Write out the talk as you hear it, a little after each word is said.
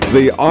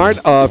The art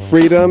of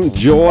freedom,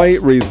 joy,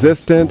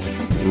 resistance,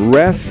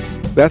 rest.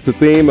 That's the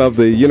theme of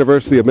the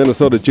University of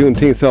Minnesota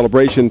Juneteenth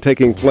celebration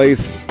taking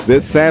place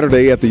this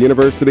Saturday at the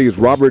university's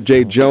Robert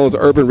J. Jones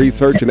Urban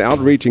Research and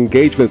Outreach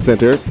Engagement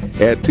Center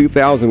at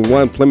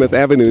 2001 Plymouth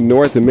Avenue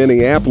North in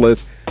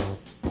Minneapolis.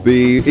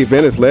 The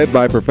event is led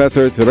by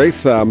Professor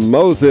Terresa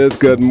Moses.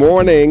 Good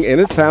morning,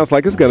 and it sounds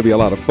like it's going to be a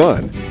lot of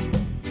fun.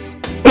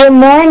 Good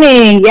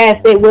morning.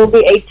 Yes, it will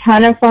be a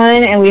ton of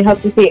fun, and we hope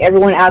to see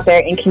everyone out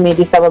there in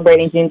community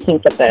celebrating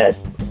Juneteenth with us.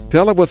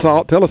 Tell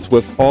us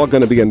what's all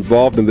going to be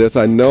involved in this.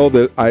 I know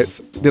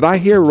that did I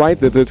hear right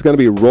that there's going to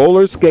be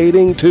roller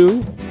skating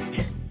too?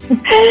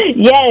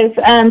 Yes.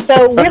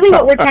 So really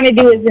what we're trying to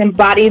do is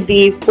embody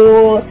the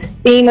full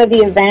theme of the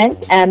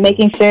event,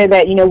 making sure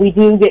that, we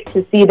do get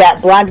to see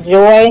that Black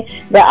joy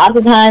that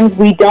oftentimes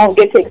we don't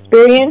get to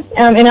experience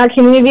in our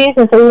communities.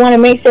 And so we want to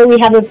make sure we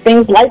have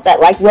things like that,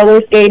 like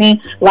roller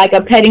skating, like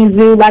a petting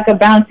zoo, like a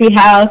bouncy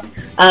house,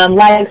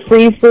 like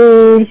free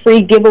food,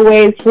 free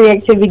giveaways, free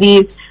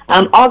activities,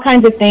 all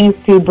kinds of things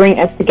to bring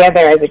us together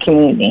as a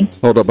community.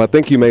 Hold up. I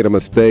think you made a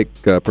mistake,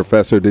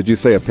 Professor. Did you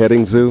say a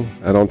petting zoo?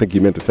 I don't think you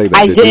meant to say that,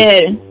 I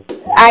did.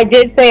 I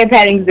did say a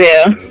petting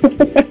zoo.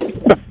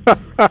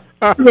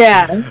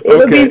 Yeah,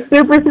 it'll be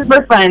super,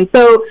 super fun.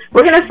 So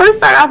we're going to first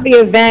start off the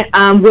event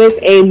with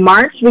a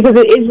march, because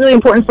it is really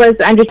important for us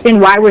to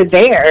understand why we're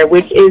there,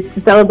 which is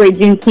to celebrate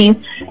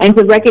Juneteenth and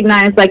to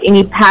recognize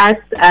any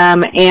past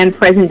and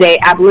present day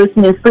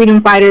abolitionists,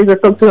 freedom fighters, or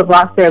folks who have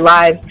lost their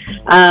lives,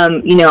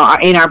 in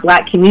our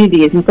Black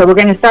communities. And so we're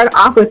going to start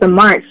off with a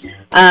march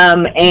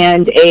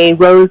and a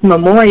Rose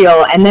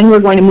Memorial, and then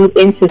we're going to move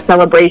into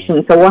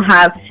celebration. So we'll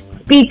have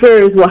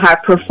speakers, we'll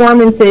have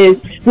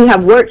performances, we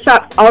have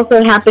workshops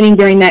also happening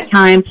during that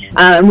time,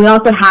 and we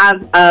also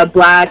have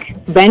Black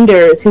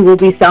vendors who will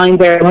be selling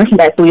their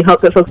merchandise, so we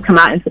hope that folks come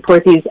out and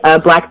support these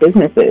Black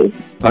businesses.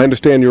 I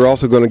understand you're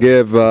also going to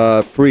give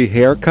free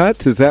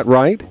haircuts, is that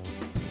right?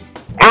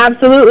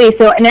 Absolutely.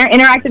 So in our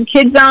interactive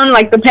kids zone,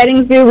 like the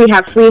petting zoo, we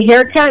have free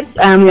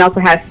haircuts. We also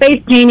have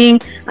face painting.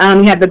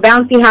 We have the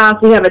bouncy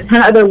house. We have a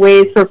ton of other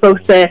ways for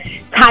folks to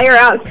tire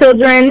out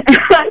children,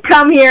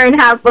 come here and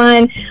have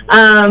fun,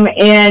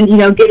 and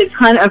get a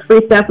ton of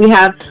free stuff. We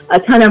have a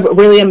ton of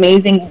really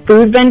amazing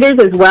food vendors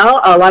as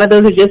well. A lot of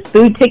those are just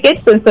food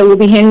tickets, and so we'll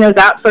be handing those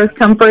out first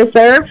come, first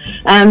serve.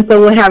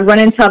 So we'll have Run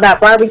and Tell That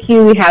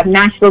Barbecue. We have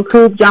Nashville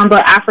Coop, Jumbo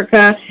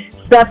Africa,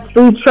 Stuffed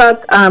Food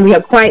Truck. We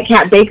have Quiet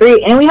Cat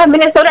Bakery, and we have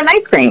Minnesota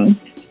Ice Cream.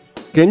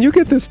 Can you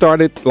get this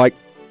started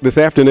this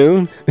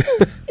afternoon?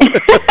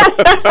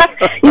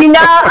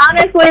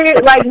 Honestly,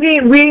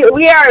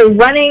 we are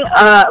running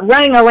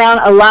around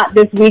a lot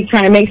this week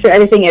trying to make sure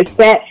everything is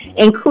set,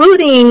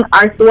 including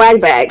our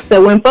swag bag.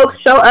 So when folks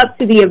show up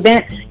to the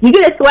event, you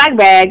get a swag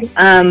bag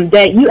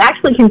that you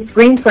actually can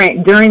screen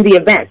print during the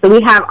event. So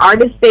we have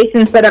artist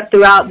stations set up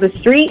throughout the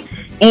street,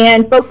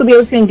 and folks will be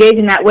able to engage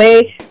in that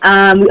way.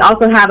 We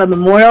also have a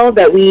memorial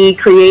that we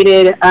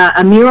created,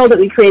 a mural that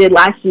we created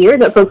last year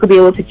that folks will be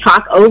able to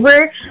chalk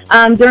over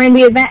during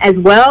the event as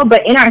well.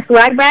 But in our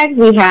swag bags,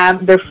 we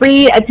have the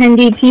free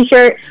attendee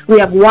T-shirt. We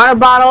have water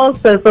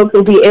bottles, so folks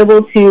will be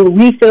able to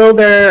refill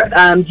their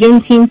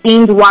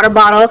Juneteenth-themed water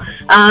bottle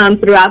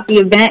throughout the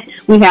event.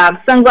 We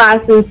have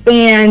sunglasses,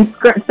 fans,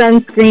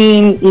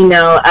 sunscreen,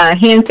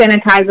 hand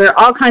sanitizer,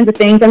 all kinds of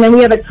things. And then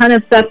we have a ton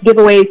of stuff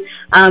giveaways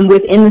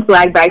within the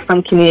swag bag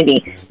from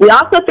community. We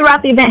also,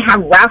 throughout the event,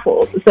 have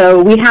raffles.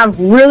 So we have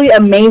really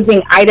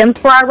amazing items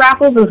for our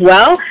raffles as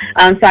well.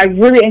 So I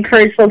really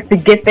encourage folks to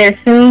get there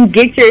soon,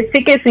 get your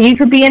tickets so you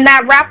could be in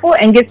that raffle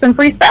and get some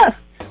free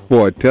stuff.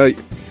 Boy, I tell you,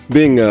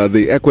 being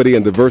the equity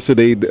and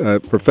diversity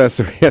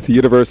professor at the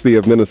University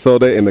of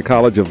Minnesota in the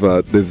College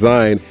of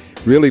Design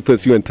really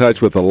puts you in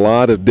touch with a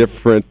lot of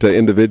different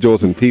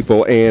individuals and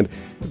people. And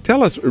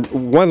tell us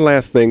one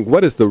last thing.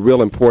 What is the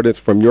real importance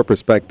from your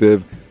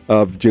perspective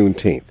of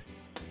Juneteenth?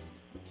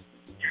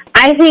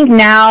 I think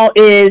now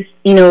is,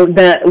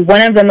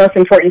 one of the most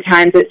important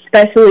times,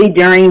 especially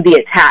during the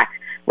attack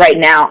right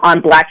now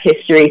on Black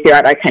history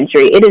throughout our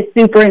country. It is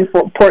super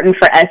important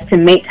for us to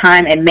make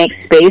time and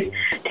make space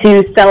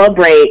to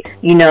celebrate,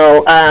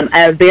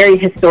 a very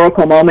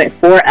historical moment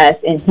for us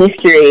in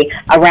history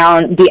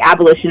around the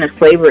abolition of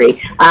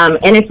slavery.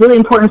 And it's really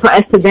important for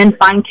us to then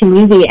find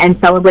community and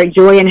celebrate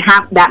joy and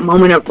have that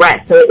moment of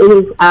rest. So it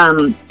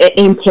is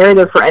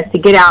imperative for us to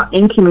get out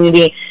in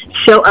community,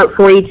 show up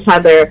for each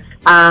other,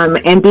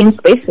 and be in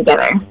space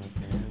together.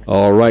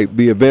 All right.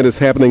 The event is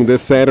happening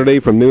this Saturday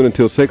from noon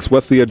until 6.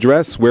 What's the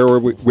address? Where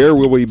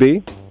will we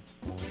be?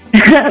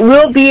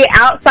 We'll be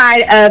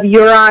outside of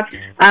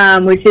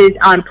UROC, which is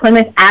on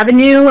Plymouth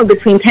Avenue,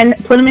 between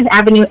Plymouth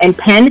Avenue and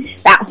Penn.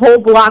 That whole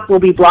block will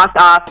be blocked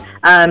off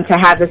to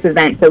have this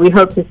event. So we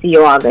hope to see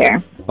you all there.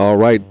 All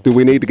right. Do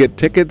we need to get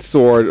tickets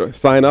or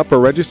sign up or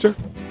register?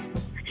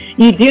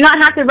 You do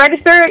not have to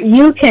register.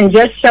 You can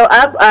just show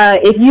up.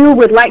 If you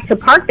would like to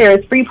park, there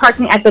is free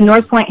parking at the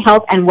North Point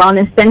Health and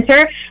Wellness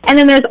Center. And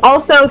then there's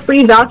also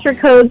free voucher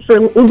codes for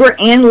Uber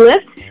and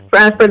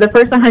Lyft for the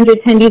first 100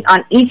 attendees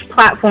on each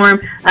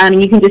platform.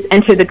 You can just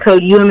enter the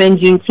code UMN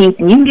Juneteenth,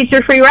 and you can get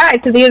your free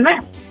ride to the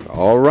event.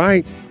 All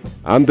right.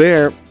 I'm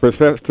there,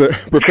 Professor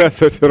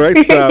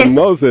Terresa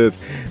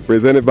Moses,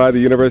 presented by the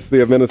University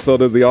of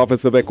Minnesota, the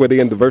Office of Equity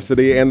and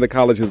Diversity, and the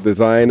College of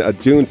Design, a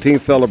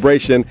Juneteenth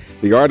celebration,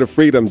 the art of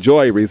freedom,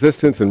 joy,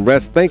 resistance, and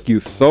rest. Thank you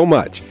so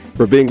much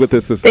for being with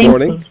us this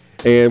morning,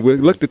 and we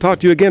look to talk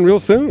to you again real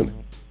soon.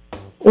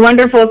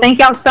 Wonderful. Thank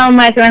y'all so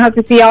much, and I hope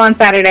to see y'all on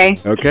Saturday.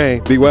 Okay.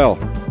 Be well.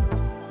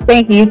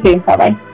 Thank you, you too. Bye-bye.